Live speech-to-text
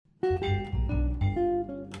Hi,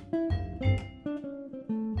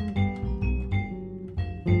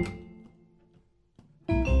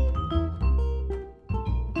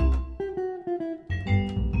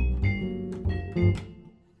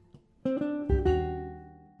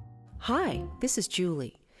 this is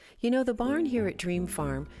Julie. You know, the barn here at Dream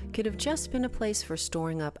Farm could have just been a place for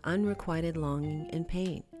storing up unrequited longing and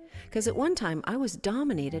pain. Because at one time I was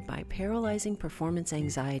dominated by paralyzing performance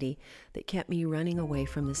anxiety that kept me running away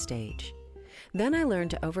from the stage. Then I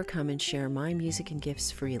learned to overcome and share my music and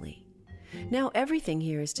gifts freely. Now everything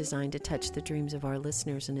here is designed to touch the dreams of our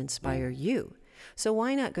listeners and inspire you. So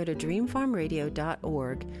why not go to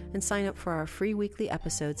dreamfarmradio.org and sign up for our free weekly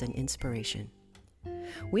episodes and inspiration.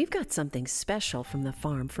 We've got something special from the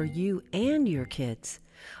farm for you and your kids.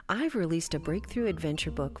 I've released a breakthrough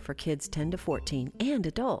adventure book for kids 10 to 14 and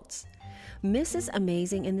adults. Mrs.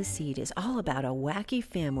 Amazing and the Seed is all about a wacky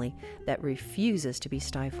family that refuses to be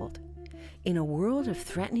stifled. In a world of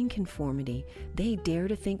threatening conformity, they dare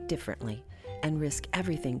to think differently and risk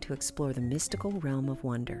everything to explore the mystical realm of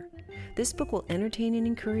wonder. This book will entertain and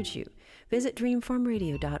encourage you. Visit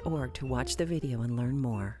dreamfarmradio.org to watch the video and learn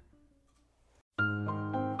more.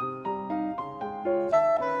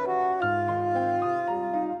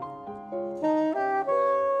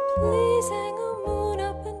 Please hang a moon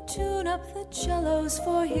up and tune up the cellos,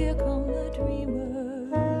 for here come the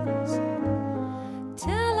dreamers.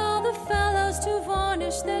 Tell all the fellows to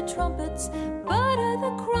varnish their trumpets, butter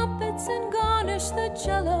the crumpets and garnish the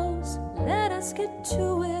cellos. Let us get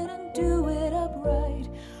to it and do it upright.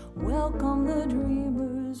 Welcome the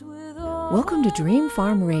dreamers with all. Welcome to Dream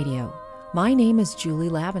Farm Radio. My name is Julie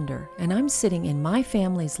Lavender, and I'm sitting in my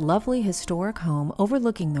family's lovely historic home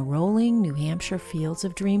overlooking the rolling New Hampshire fields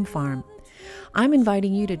of Dream Farm. I'm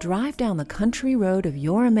inviting you to drive down the country road of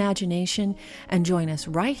your imagination and join us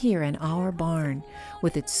right here in our barn,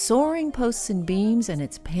 with its soaring posts and beams and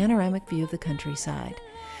its panoramic view of the countryside.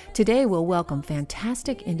 Today we'll welcome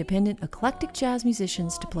fantastic, independent, eclectic jazz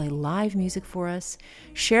musicians to play live music for us,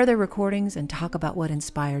 share their recordings, and talk about what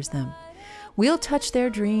inspires them. We'll touch their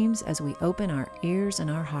dreams as we open our ears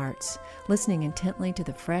and our hearts, listening intently to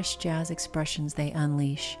the fresh jazz expressions they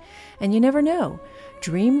unleash. And you never know,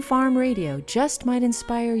 Dream Farm Radio just might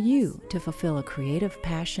inspire you to fulfill a creative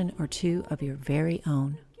passion or two of your very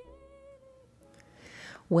own.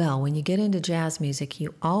 Well, when you get into jazz music,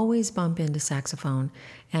 you always bump into saxophone,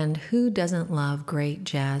 and who doesn't love great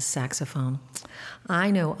jazz saxophone?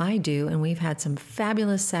 I know I do, and we've had some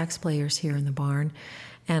fabulous sax players here in the barn,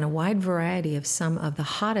 and a wide variety of some of the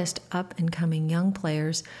hottest up-and-coming young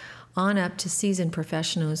players on up to seasoned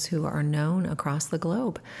professionals who are known across the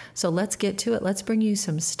globe. So let's get to it. Let's bring you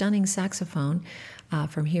some stunning saxophone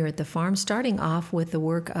from here at the farm, starting off with the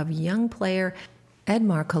work of young player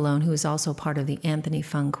Edmar Colon, who is also part of the Anthony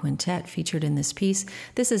Fung Quintet featured in this piece.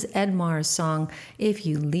 This is Edmar's song, If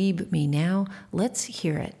You Leave Me Now. Let's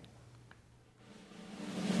hear it.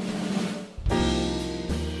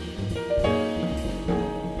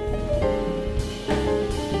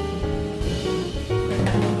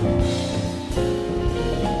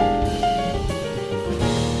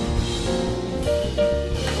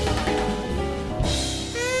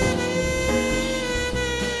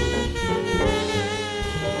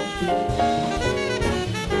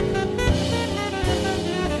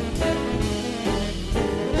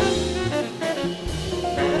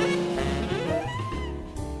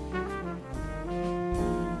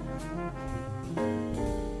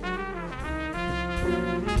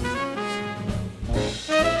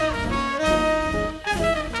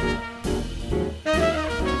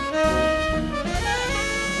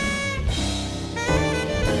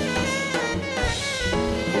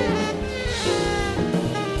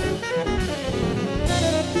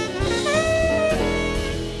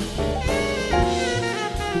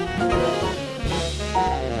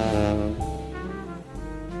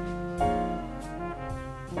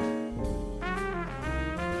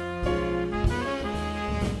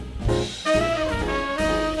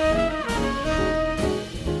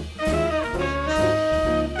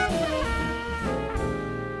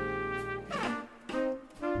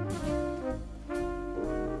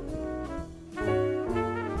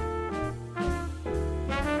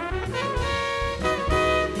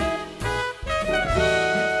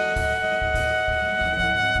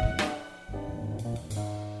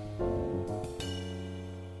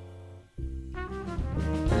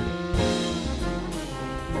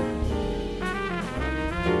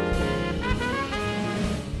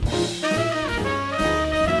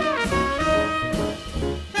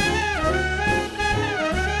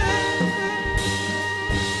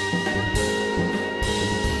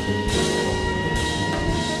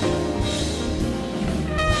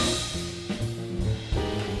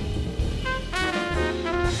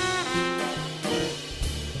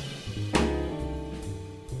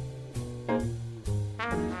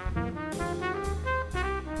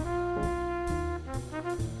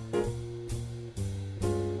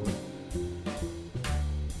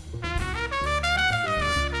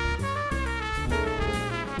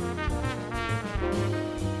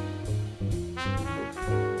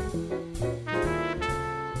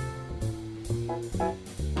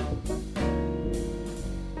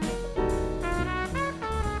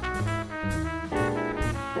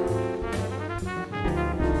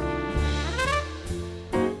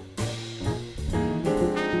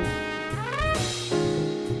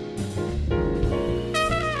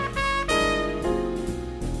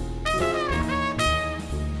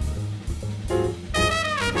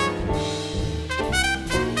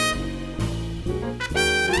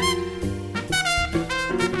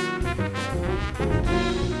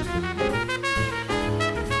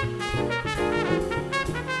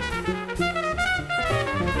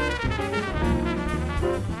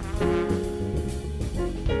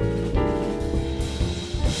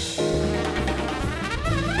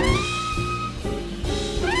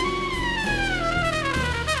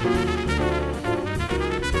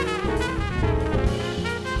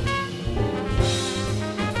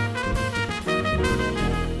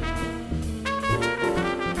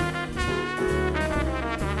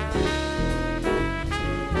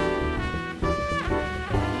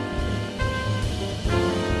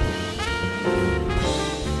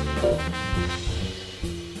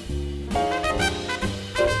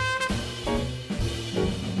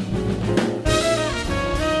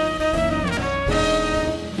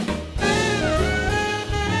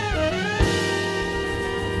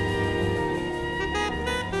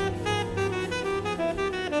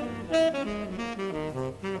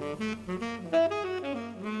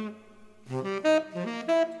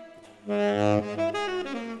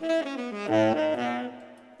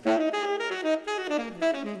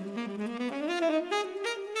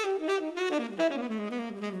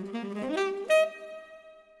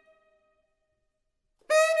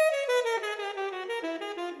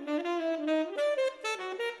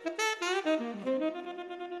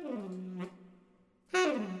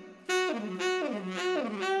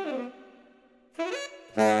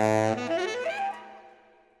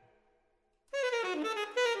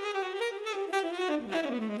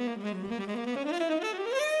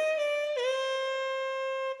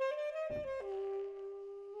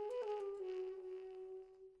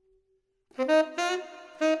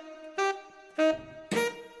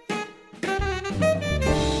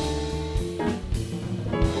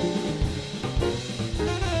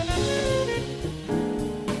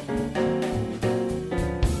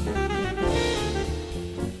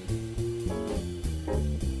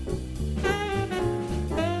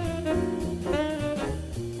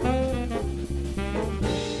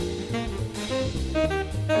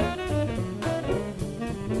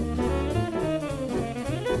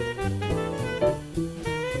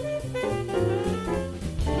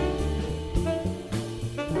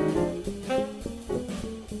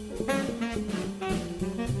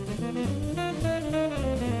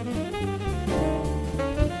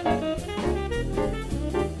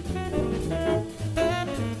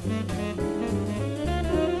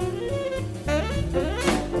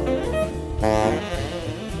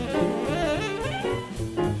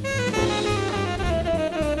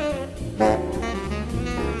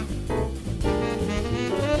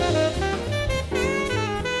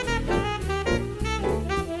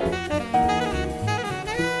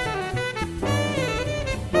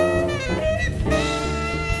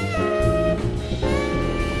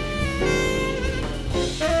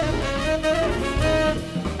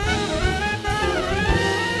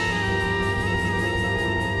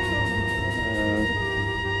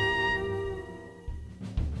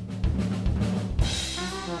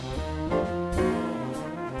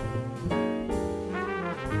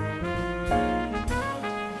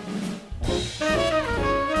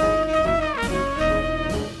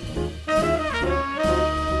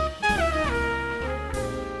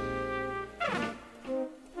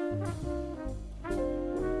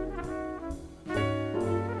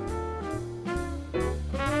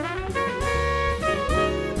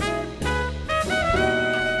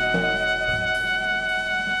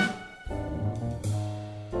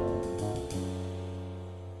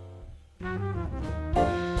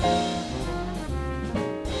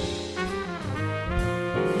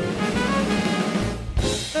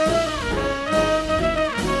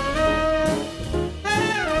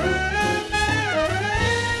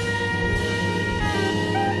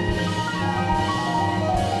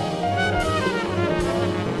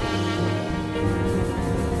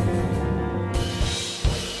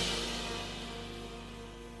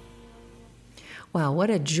 Wow, what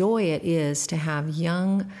a joy it is to have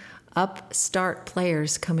young upstart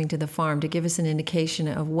players coming to the farm to give us an indication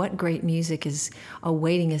of what great music is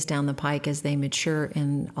awaiting us down the pike as they mature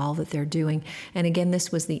in all that they're doing. And again,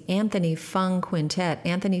 this was the Anthony Fung Quintet.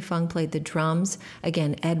 Anthony Fung played the drums.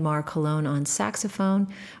 Again, Edmar Cologne on saxophone,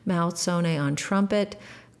 Mao Tsone on trumpet,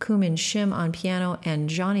 Kumin Shim on piano, and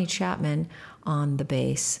Johnny Chapman on the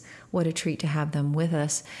bass. What a treat to have them with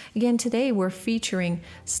us. Again, today we're featuring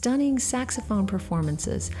stunning saxophone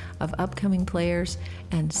performances of upcoming players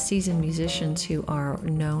and seasoned musicians who are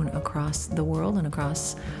known across the world and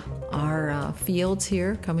across our fields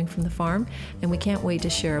here coming from the farm. And we can't wait to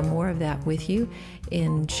share more of that with you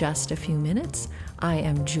in just a few minutes. I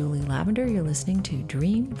am Julie Lavender. You're listening to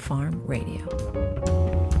Dream Farm Radio.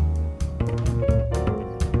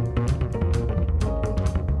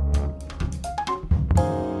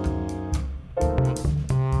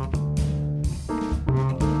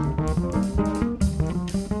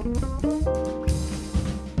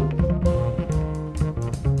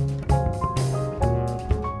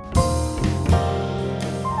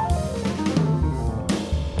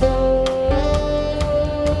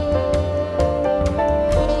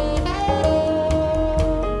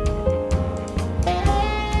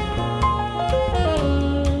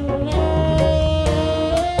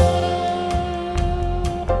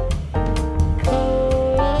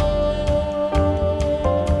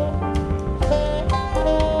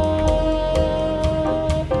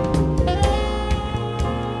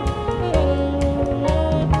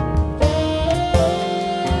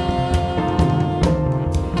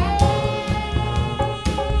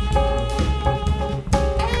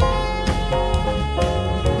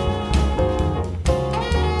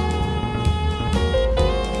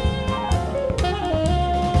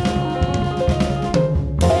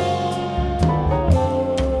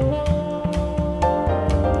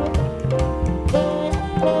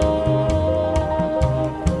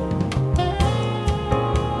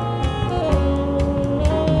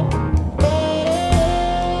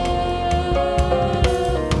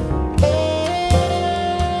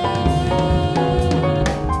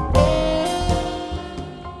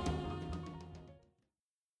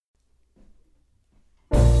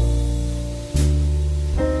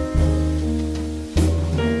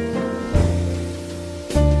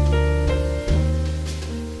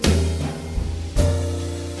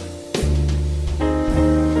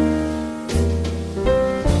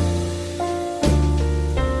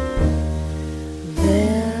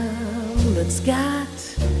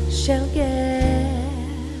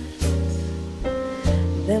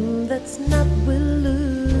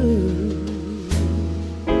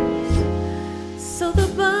 so the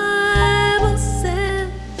Bible says,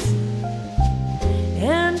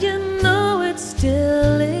 and you know it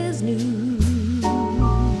still is news.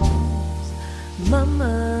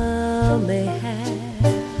 Mama may have,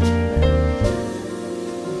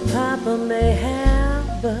 Papa may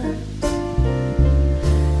have, but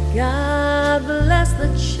God bless the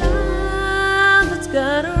child that's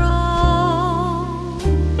got her own,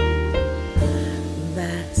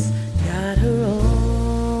 that's got her own.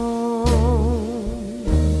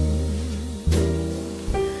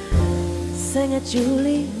 Sing it,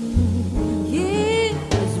 Julie.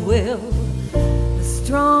 Years will the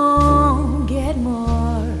strong get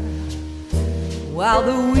more, while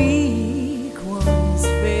the weak ones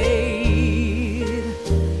fade.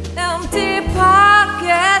 Empty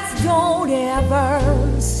pockets don't ever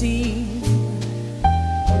seem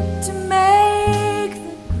to make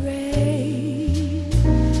the grade.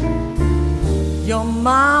 Your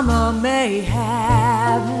mama may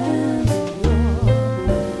have,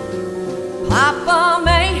 Papa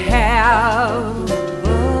may have,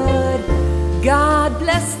 but God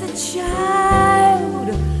bless the child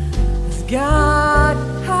who's got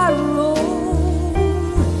her own,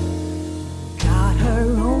 got her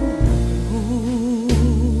own.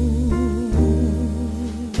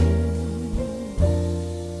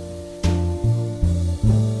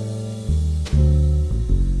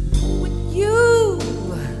 When you've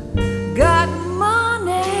got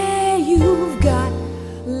money, you've got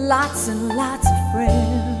lots and lots of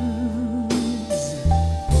friends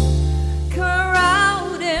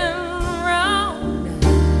crowding around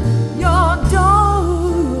your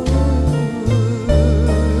door.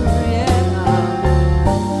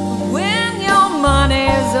 Yeah. When your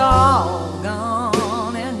money's all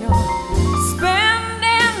gone and you're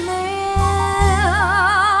spending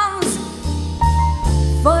ends,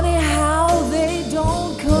 funny how they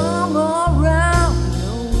don't come around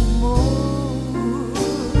no more.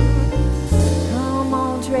 Come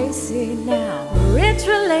on, Tracy, now. Rich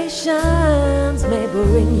relations may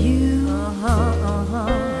bring you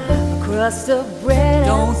a crust of bread.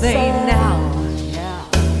 Don't they now? Yeah.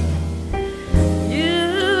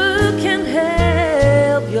 You can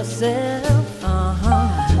help yourself,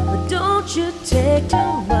 but don't you take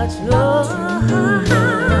too much love.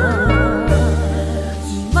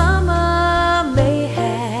 Mama may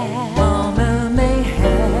have, and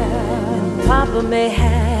Papa may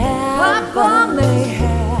have,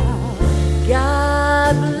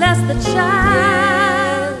 God bless the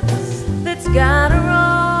child that's got her own.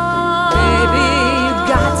 Baby, you've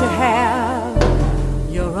got to have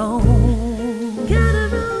your own. Got her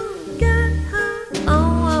own, got her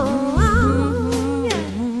own. Yeah.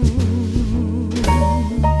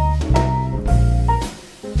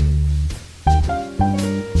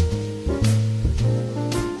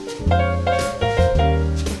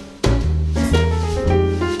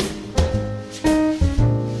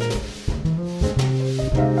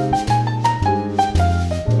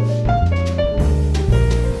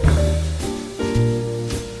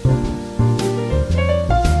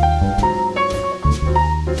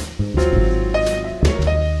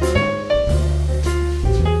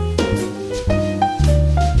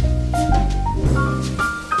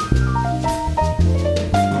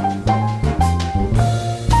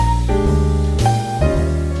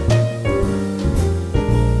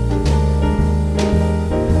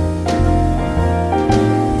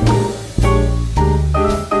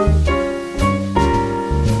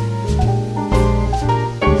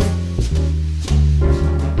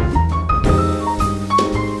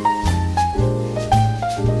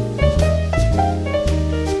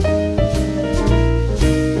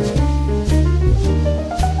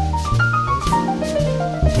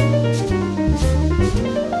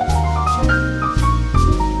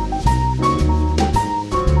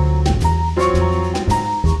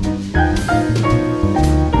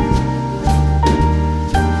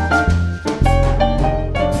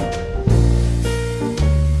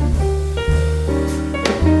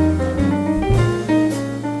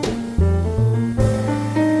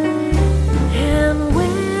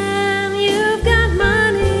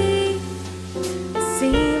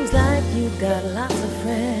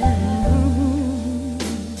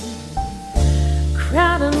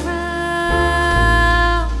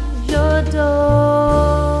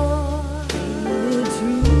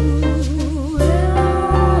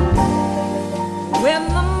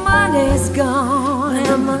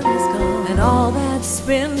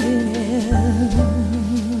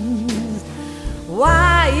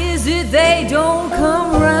 Why is it they don't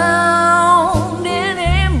come round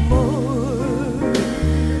anymore?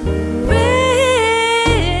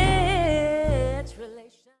 Rich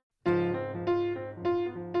relation.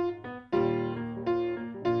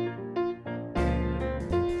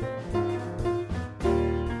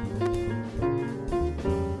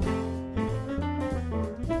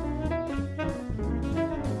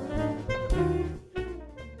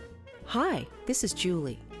 Hi, this is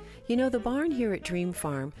Julie. You know, the barn here at Dream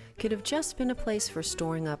Farm could have just been a place for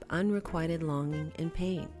storing up unrequited longing and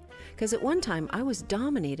pain. Because at one time I was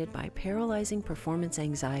dominated by paralyzing performance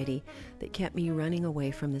anxiety that kept me running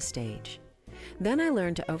away from the stage. Then I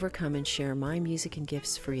learned to overcome and share my music and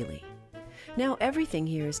gifts freely. Now everything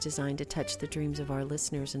here is designed to touch the dreams of our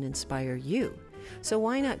listeners and inspire you. So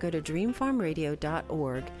why not go to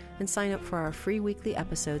dreamfarmradio.org and sign up for our free weekly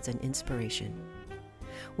episodes and inspiration.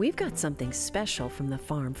 We've got something special from the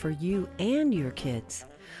farm for you and your kids.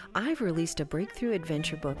 I've released a breakthrough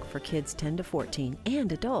adventure book for kids 10 to 14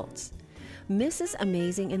 and adults. Mrs.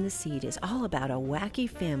 Amazing and the Seed is all about a wacky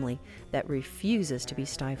family that refuses to be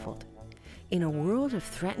stifled. In a world of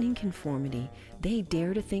threatening conformity, they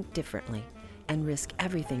dare to think differently and risk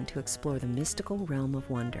everything to explore the mystical realm of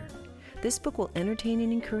wonder. This book will entertain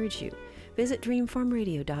and encourage you. Visit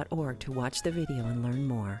dreamfarmradio.org to watch the video and learn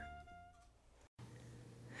more.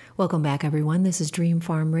 Welcome back, everyone. This is Dream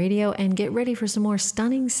Farm Radio, and get ready for some more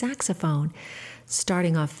stunning saxophone.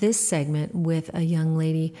 Starting off this segment with a young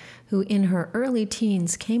lady who in her early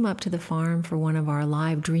teens came up to the farm for one of our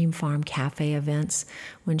live Dream Farm Cafe events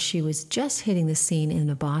when she was just hitting the scene in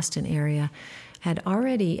the Boston area. Had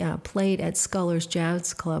already played at Scullers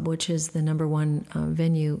Jazz Club, which is the number one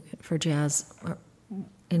venue for jazz,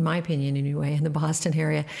 in my opinion anyway, in the Boston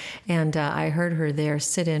area. And I heard her there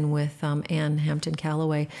sit in with Ann Hampton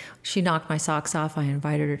Calloway. She knocked my socks off. I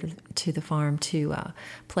invited her to the farm to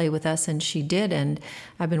play with us, and she did. And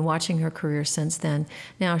I've been watching her career since then.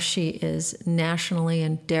 Now she is nationally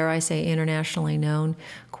and, dare I say, internationally known.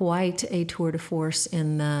 Quite a tour de force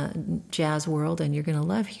in the jazz world, and you're going to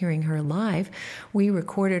love hearing her live. We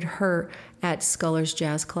recorded her at Scullers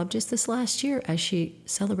Jazz Club just this last year as she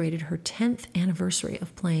celebrated her 10th anniversary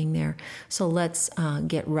of playing there. So let's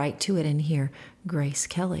get right to it and hear Grace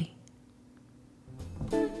Kelly.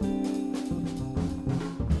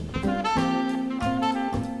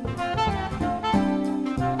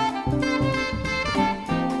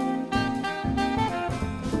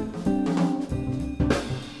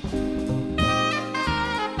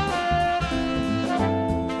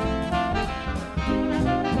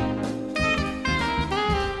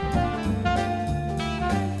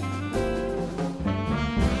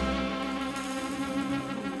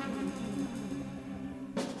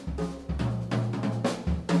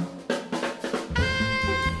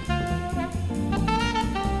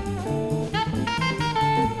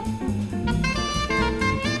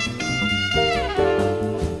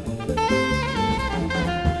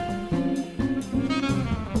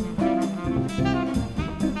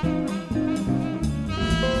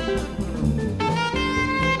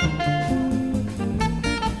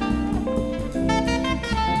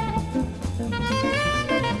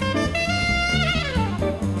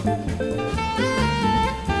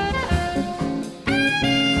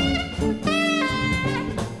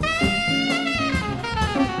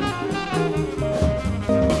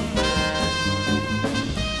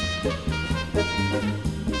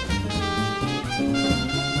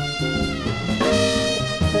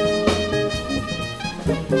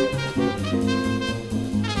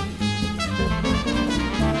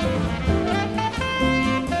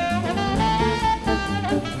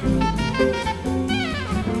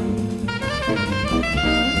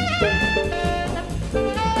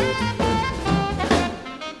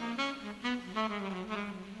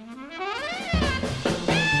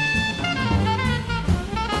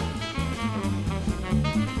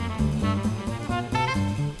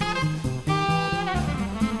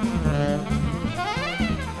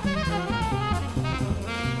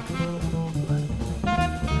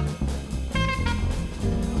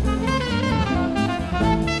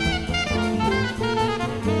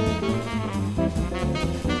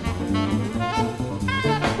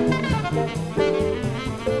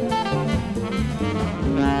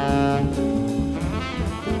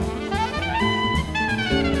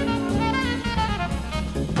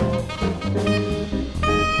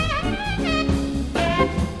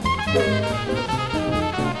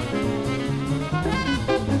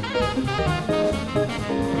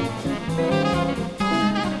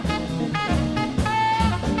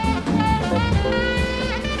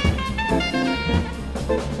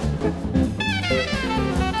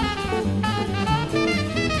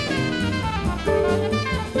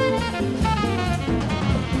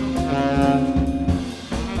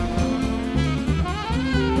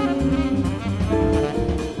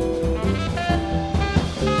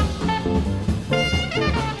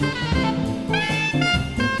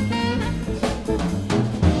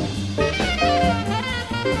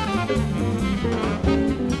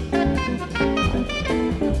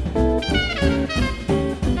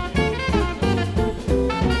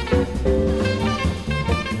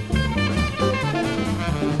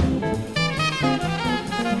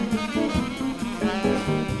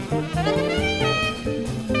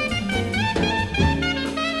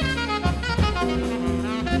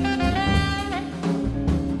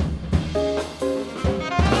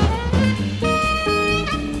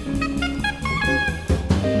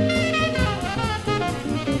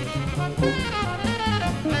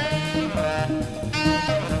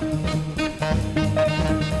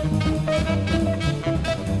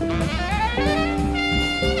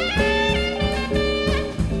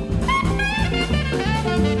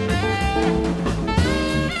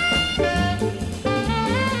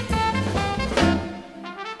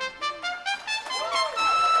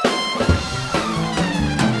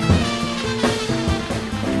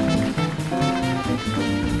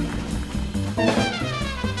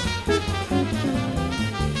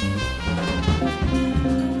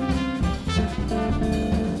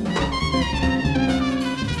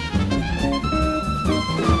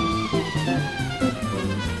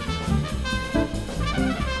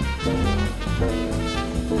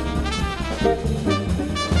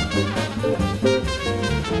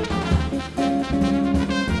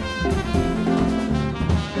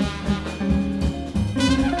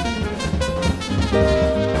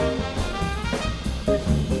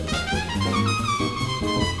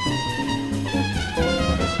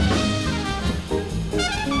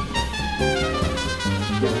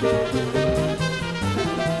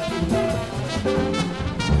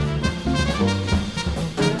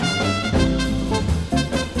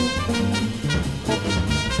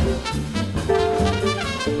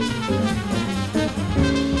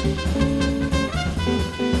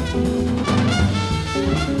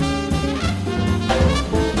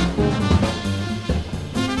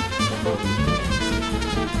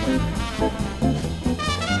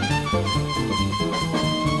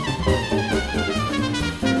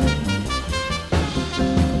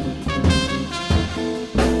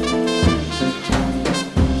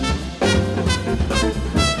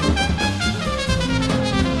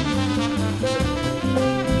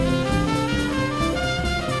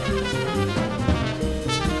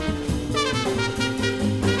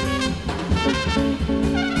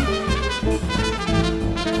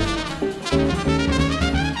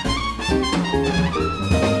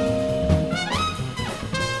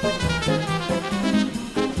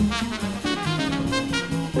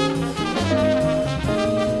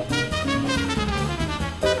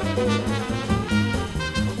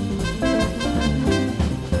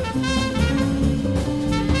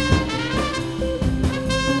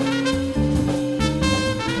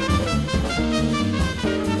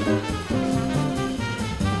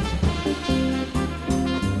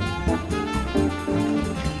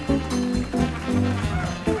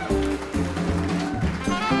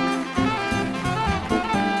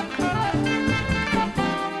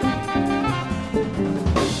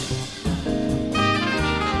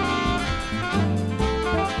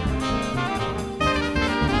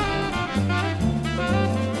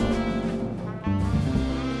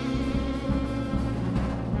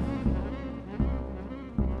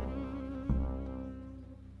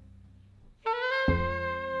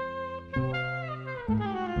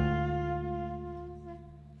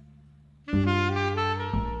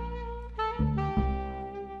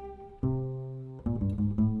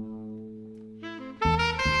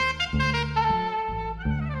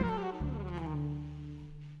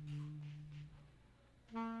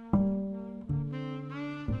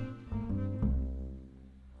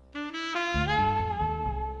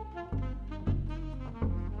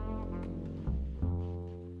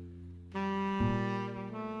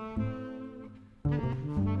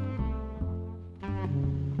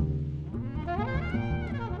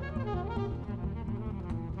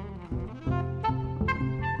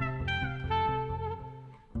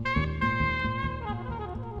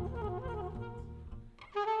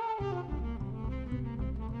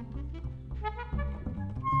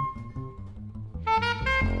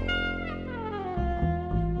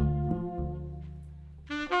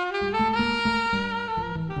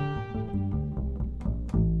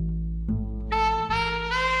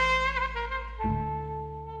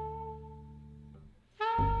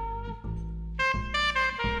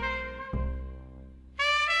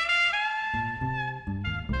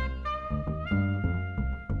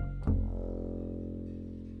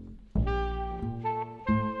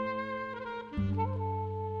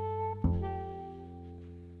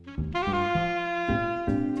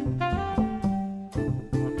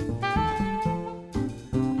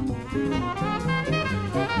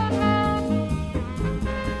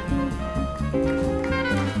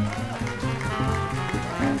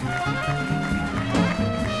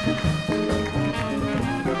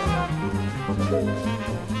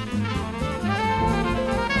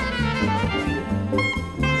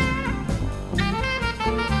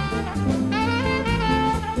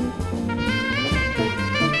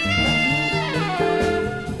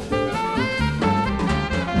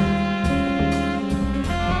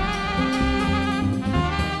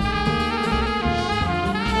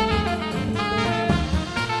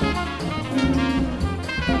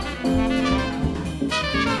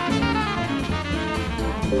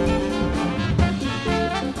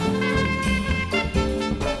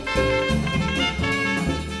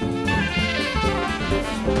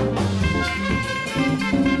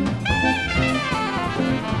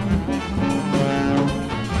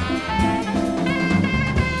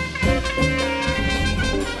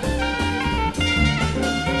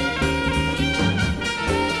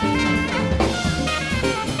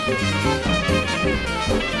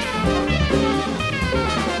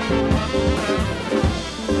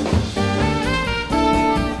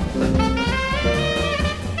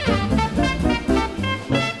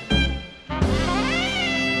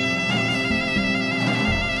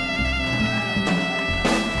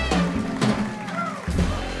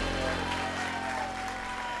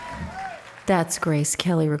 That's Grace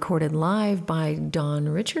Kelly, recorded live by Don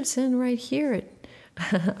Richardson right here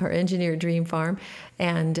at our engineer Dream Farm.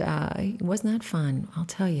 And wasn't that fun? I'll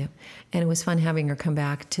tell you. And it was fun having her come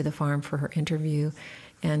back to the farm for her interview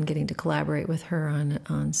and getting to collaborate with her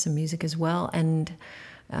on some music as well. And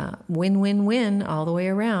win-win-win all the way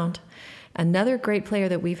around. Another great player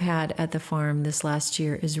that we've had at the farm this last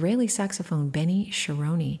year, Israeli saxophone Benny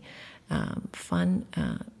Sharoni. Fun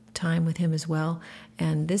time with him as well.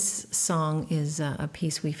 And this song is a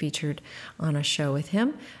piece we featured on a show with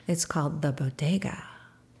him. It's called The Bodega.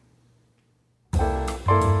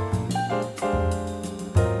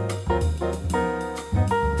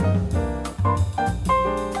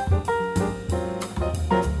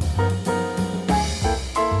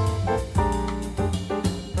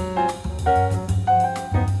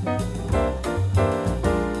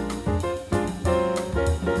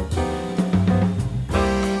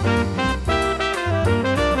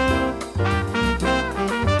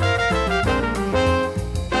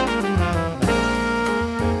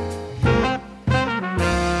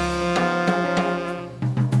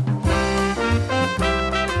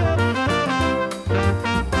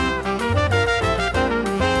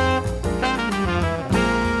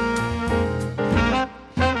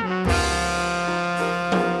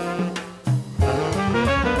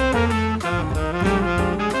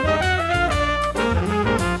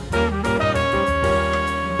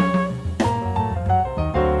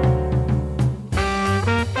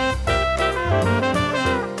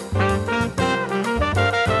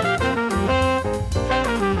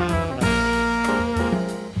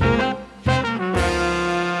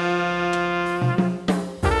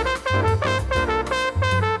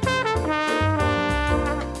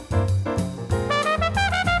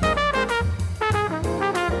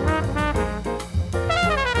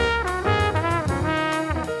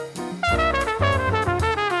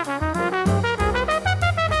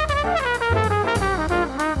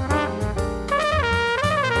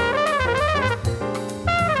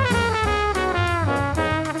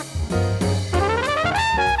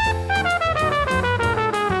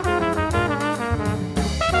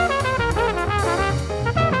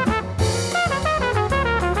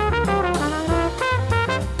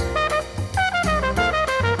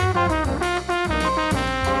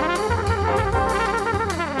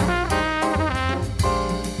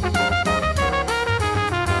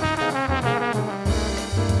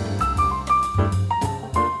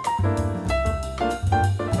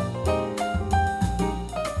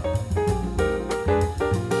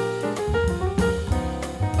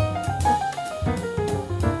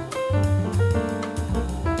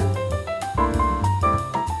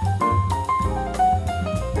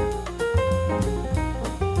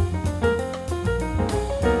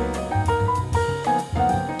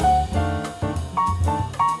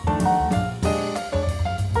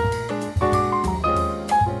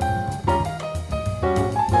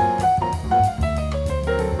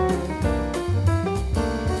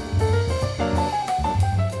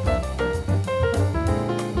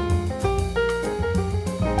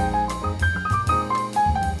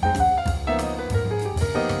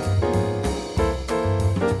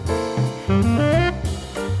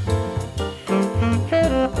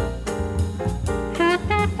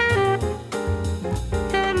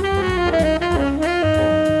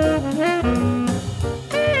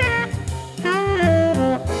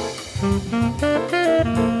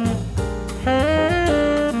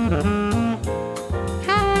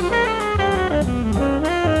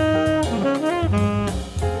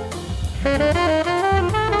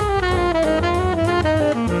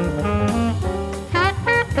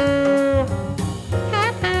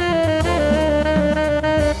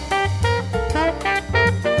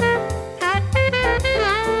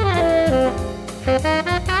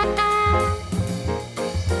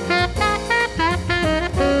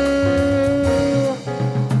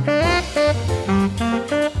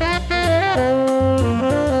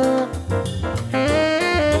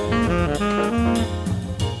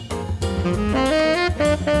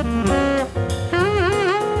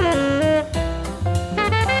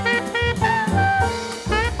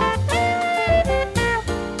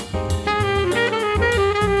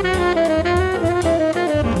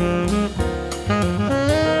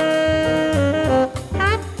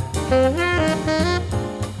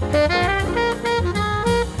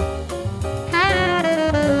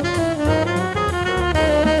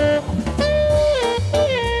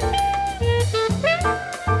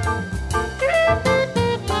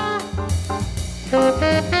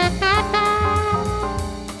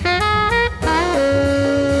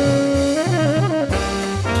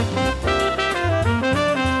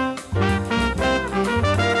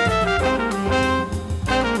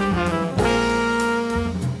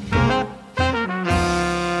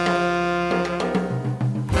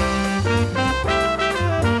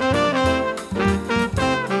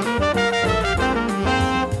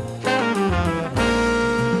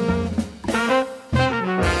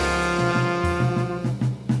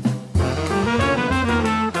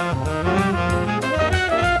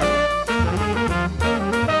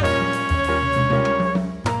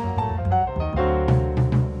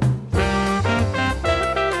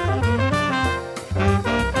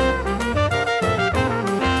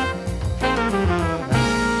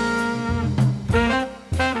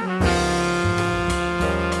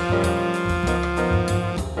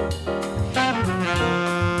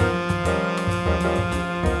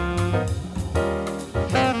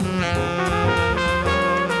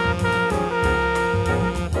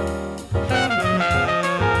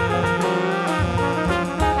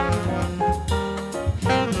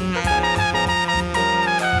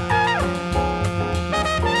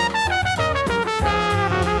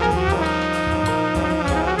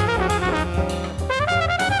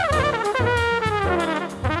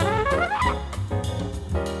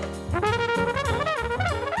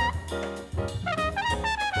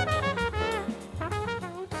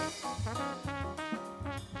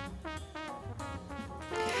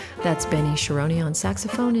 That's Benny Sharoni on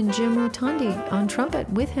saxophone and Jim Rotondi on trumpet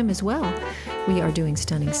with him as well. We are doing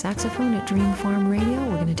Stunning Saxophone at Dream Farm Radio.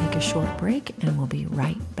 We're going to take a short break and we'll be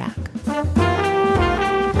right back.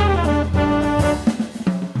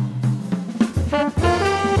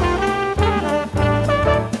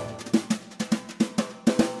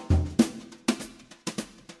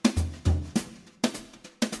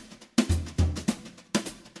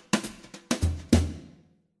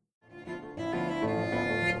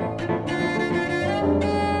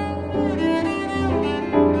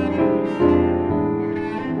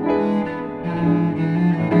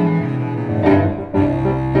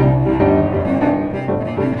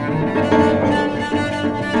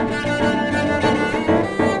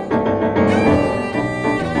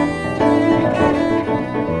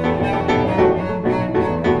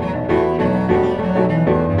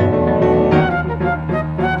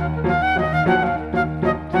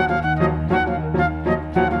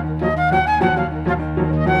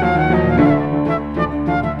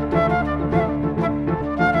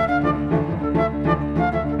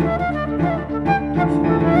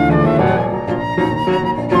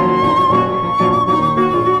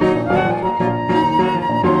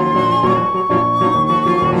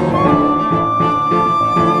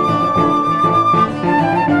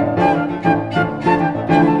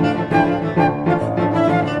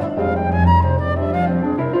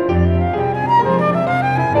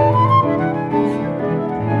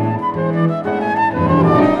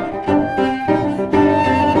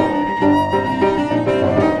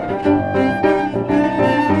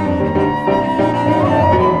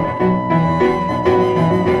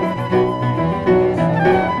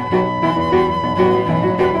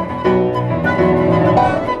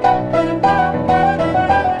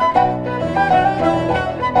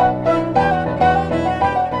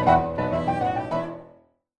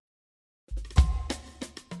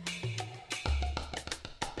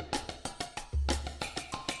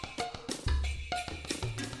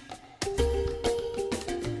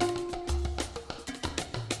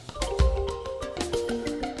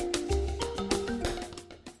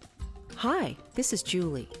 Hi, this is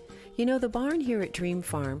Julie. You know, the barn here at Dream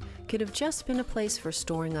Farm could have just been a place for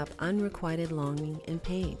storing up unrequited longing and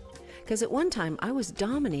pain. Because at one time I was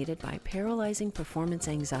dominated by paralyzing performance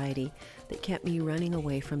anxiety that kept me running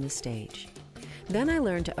away from the stage. Then I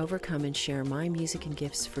learned to overcome and share my music and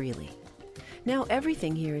gifts freely. Now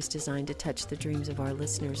everything here is designed to touch the dreams of our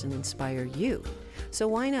listeners and inspire you. So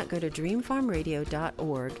why not go to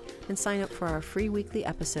dreamfarmradio.org and sign up for our free weekly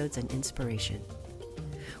episodes and inspiration.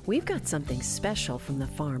 We've got something special from the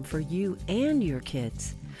farm for you and your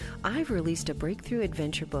kids. I've released a breakthrough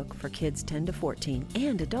adventure book for kids 10 to 14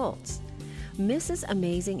 and adults. Mrs.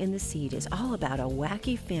 Amazing and the Seed is all about a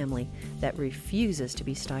wacky family that refuses to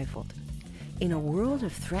be stifled. In a world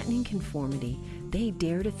of threatening conformity, they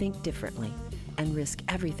dare to think differently and risk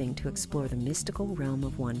everything to explore the mystical realm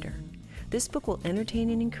of wonder. This book will entertain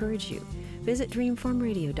and encourage you. Visit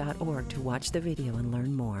dreamfarmradio.org to watch the video and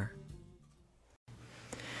learn more.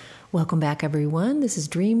 Welcome back, everyone. This is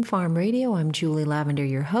Dream Farm Radio. I'm Julie Lavender,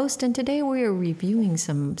 your host, and today we are reviewing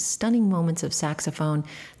some stunning moments of saxophone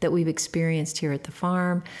that we've experienced here at the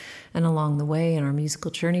farm and along the way in our musical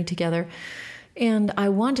journey together. And I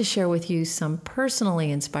want to share with you some personally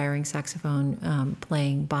inspiring saxophone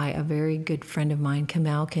playing by a very good friend of mine,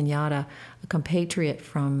 Kamau Kenyatta, a compatriot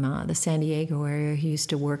from the San Diego area. He used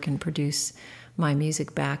to work and produce my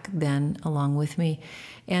music back then along with me.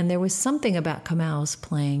 And there was something about Kamau's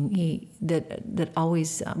playing that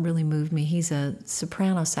always really moved me. He's a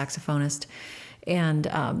soprano saxophonist, and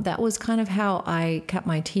that was kind of how I cut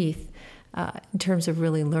my teeth in terms of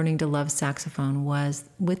really learning to love saxophone, was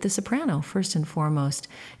with the soprano first and foremost.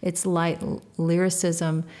 It's light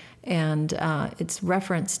lyricism and its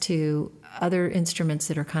reference to other instruments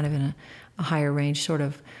that are kind of in a higher range, sort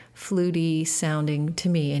of fluty sounding to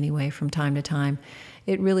me anyway from time to time.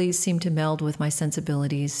 It really seemed to meld with my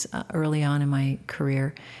sensibilities early on in my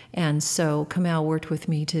career. And so Kamau worked with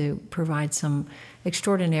me to provide some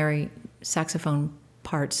extraordinary saxophone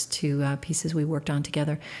parts to pieces we worked on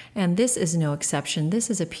together. And this is no exception. This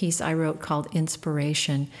is a piece I wrote called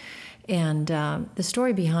Inspiration. And the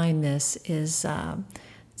story behind this is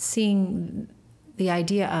seeing the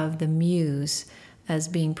idea of the muse as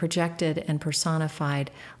being projected and personified,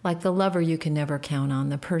 like the lover you can never count on,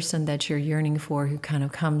 the person that you're yearning for who kind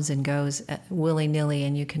of comes and goes willy-nilly,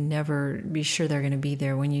 and you can never be sure they're going to be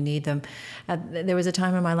there when you need them. There was a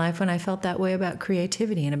time in my life when I felt that way about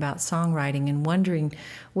creativity and about songwriting, and wondering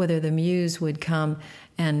whether the muse would come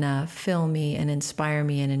and fill me and inspire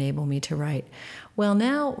me and enable me to write. Well,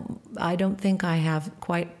 now I don't think I have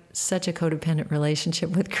quite such a codependent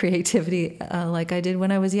relationship with creativity like I did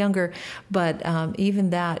when I was younger. But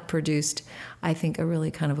even that produced, I think, a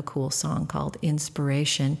really kind of a cool song called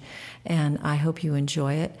Inspiration. And I hope you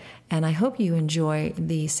enjoy it. And I hope you enjoy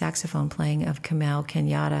the saxophone playing of Kamau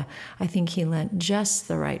Kenyatta. I think he lent just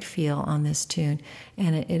the right feel on this tune,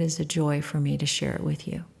 and it is a joy for me to share it with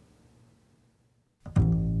you.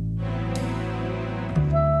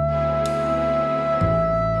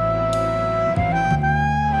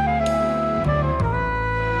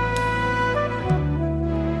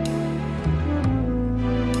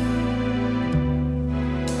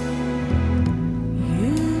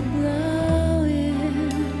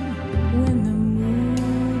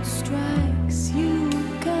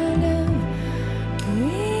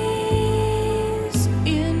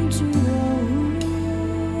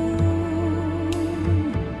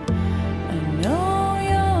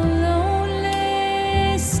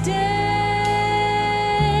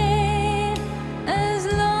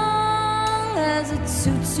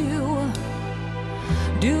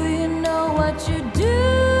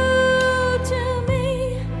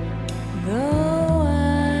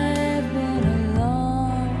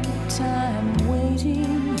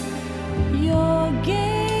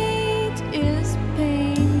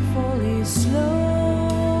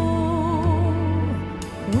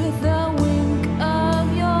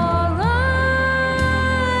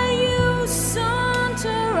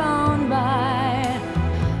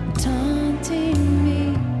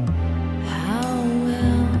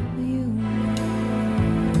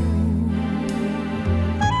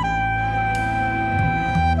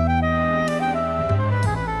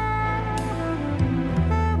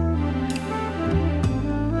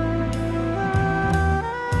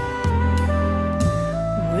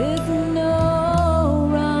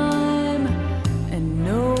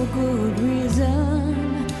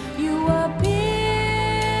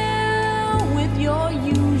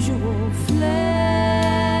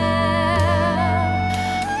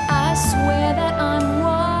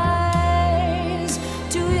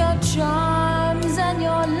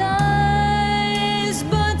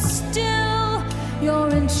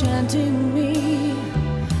 Enchanting me,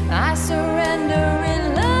 I surrender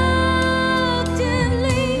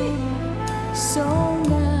reluctantly. So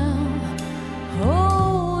now,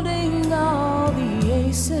 holding all the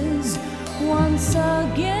aces once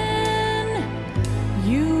again,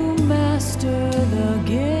 you master the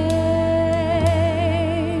game.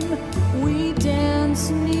 We dance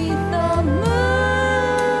 'neath the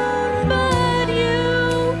moon, but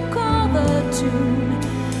you call the tune.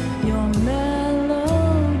 Your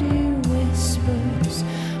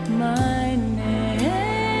my name,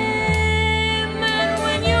 and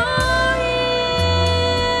when you're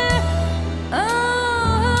here,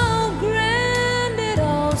 oh, grand it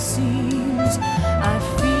all seems. I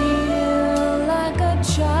feel like a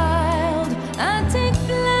child.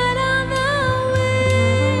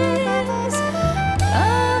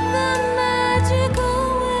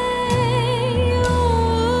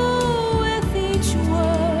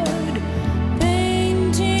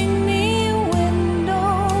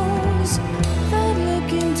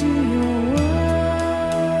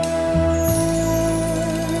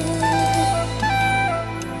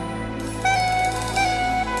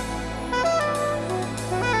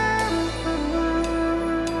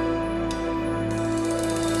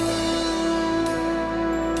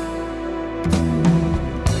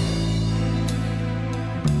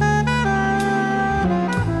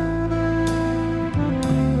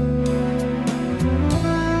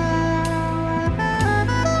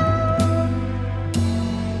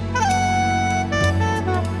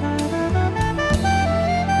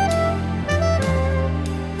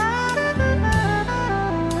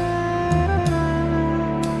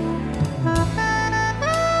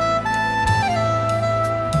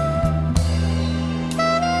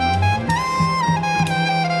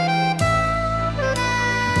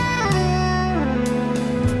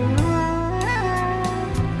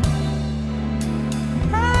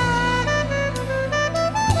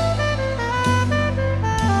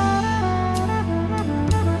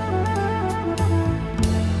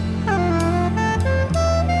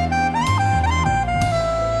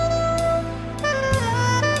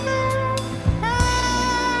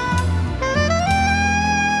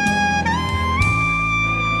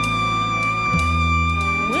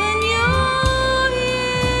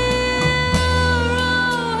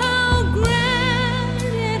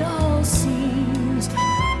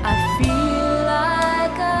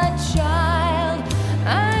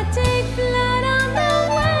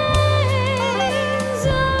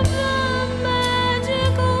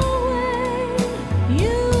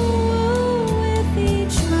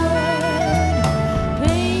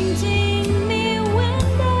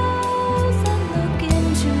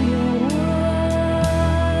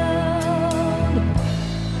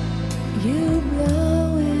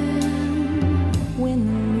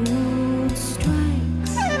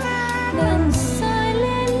 strikes, then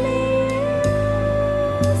silently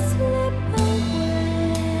you slip away.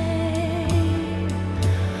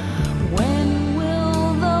 When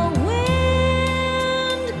will the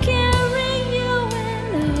wind carry you in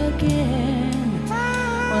again?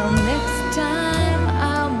 Well, next time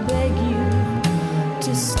I'll beg you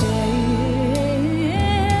to stay.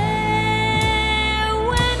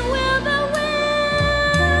 When will the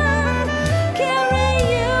wind carry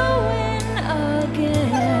you in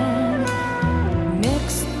again?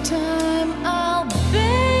 Next time I'll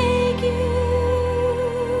beg you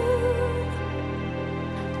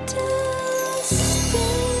to stay.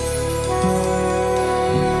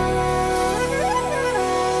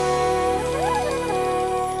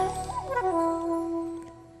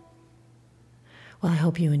 Well, I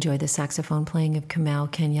hope you enjoyed the saxophone playing of Kamau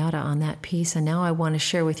Kenyatta on that piece. And now I want to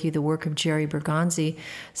share with you the work of Jerry Bergonzi,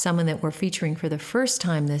 someone that we're featuring for the first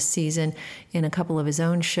time this season in a couple of his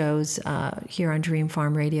own shows here on Dream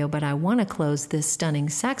Farm Radio. But I want to close this stunning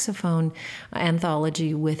saxophone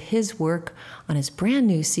anthology with his work on his brand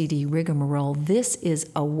new CD, Rigmarole. This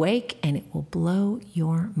is Awake, and it will blow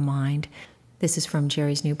your mind. This is from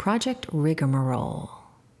Jerry's new project, Rigmarole.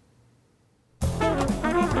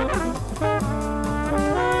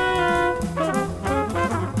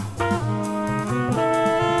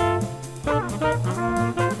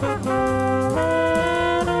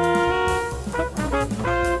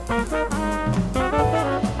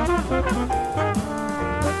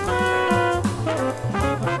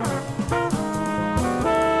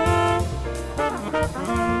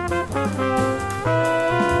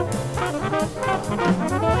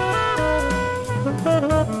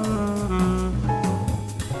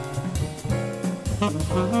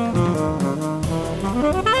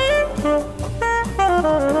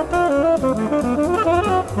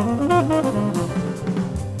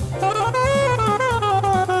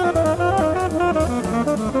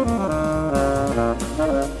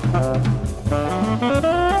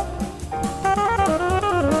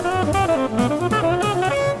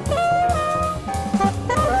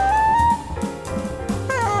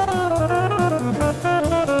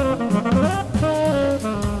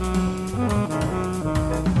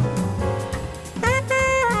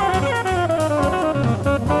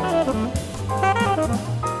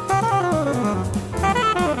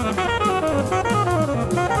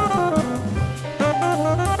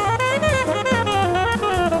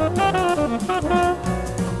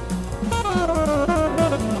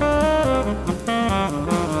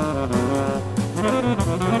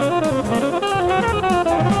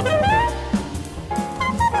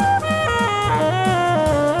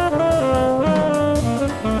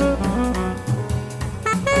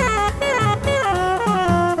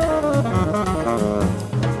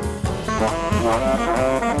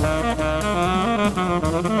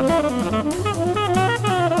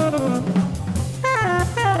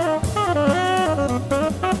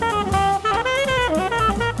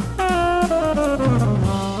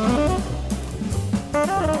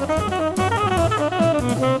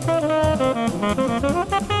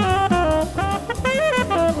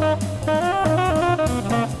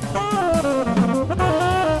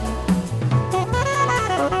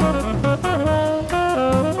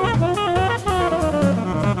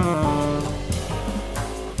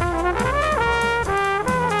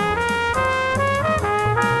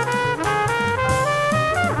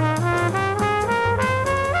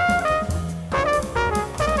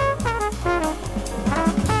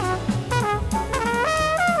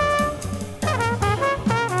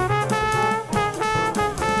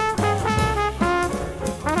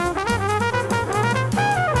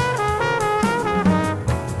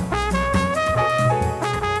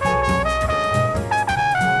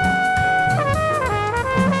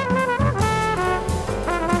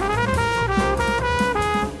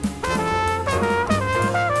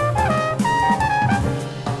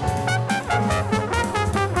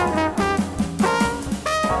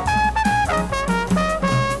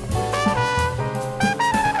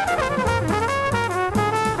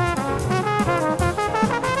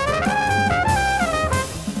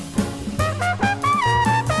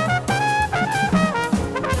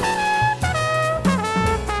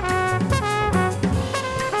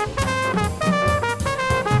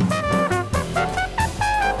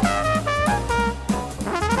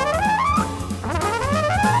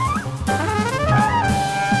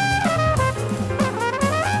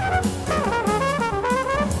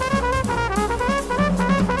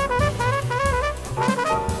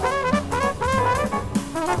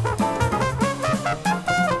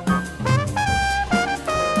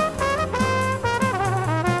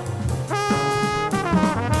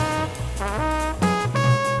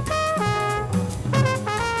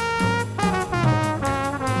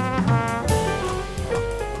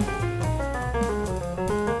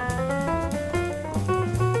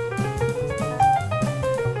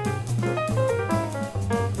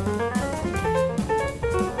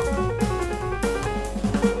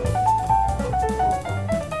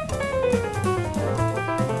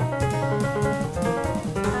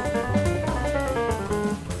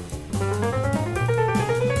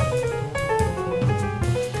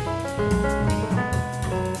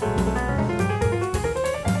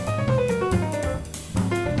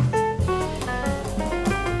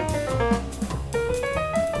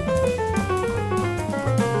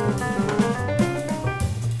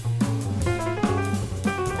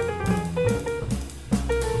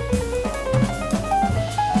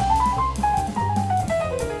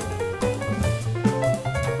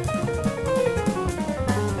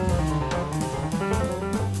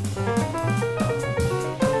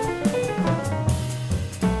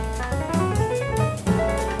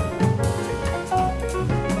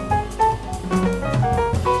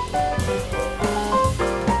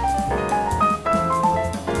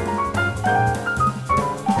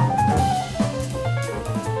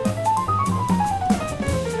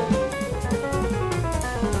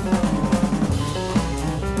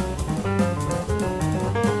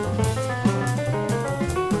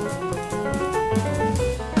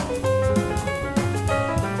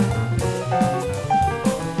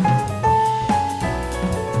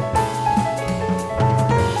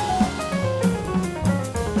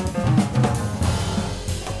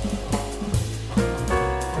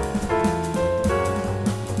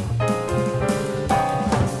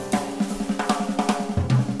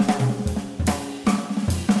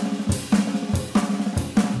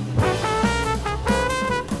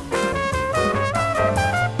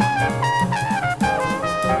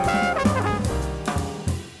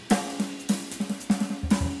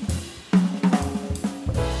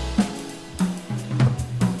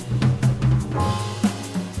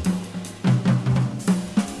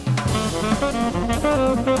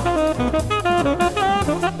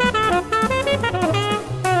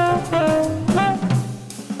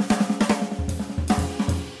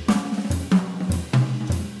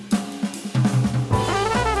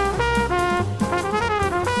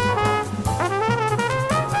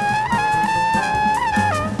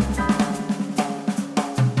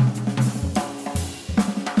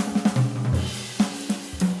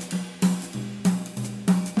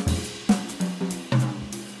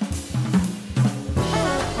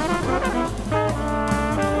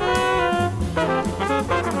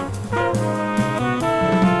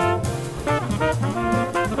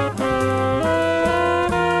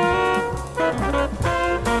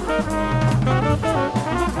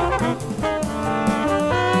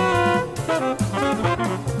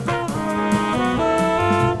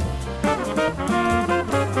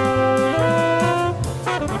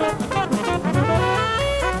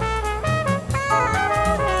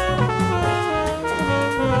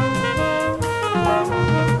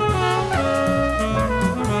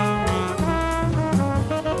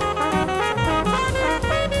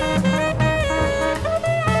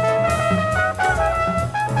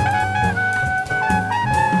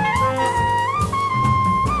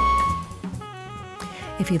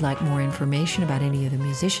 If you'd like more information about any of the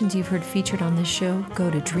musicians you've heard featured on this show,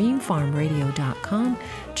 go to dreamfarmradio.com.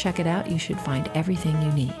 Check it out. You should find everything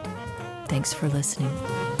you need. Thanks for listening.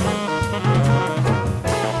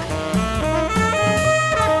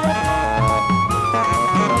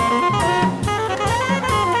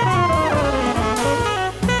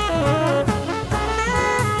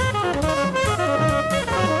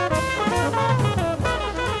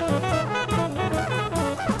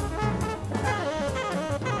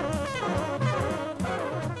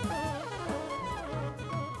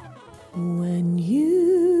 When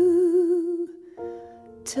you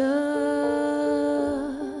touch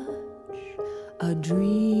a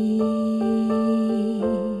dream,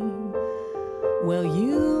 well,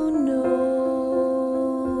 you know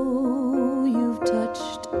you've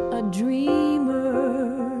touched a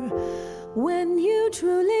dreamer. When you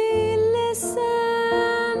truly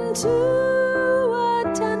listen to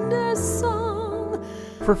a tender song.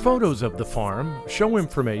 For photos of the farm, show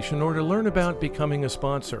information, or to learn about becoming a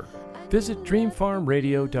sponsor, visit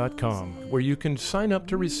dreamfarmradio.com, where you can sign up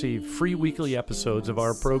to receive free weekly episodes of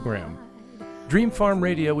our program. Dream Farm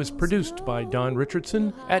Radio is produced by Don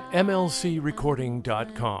Richardson at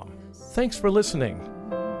mlcrecording.com. Thanks for listening.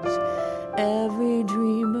 Every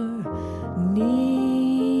dreamer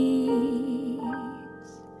needs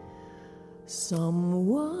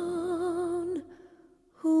someone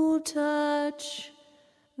who'll touch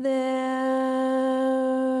their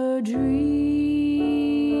dream.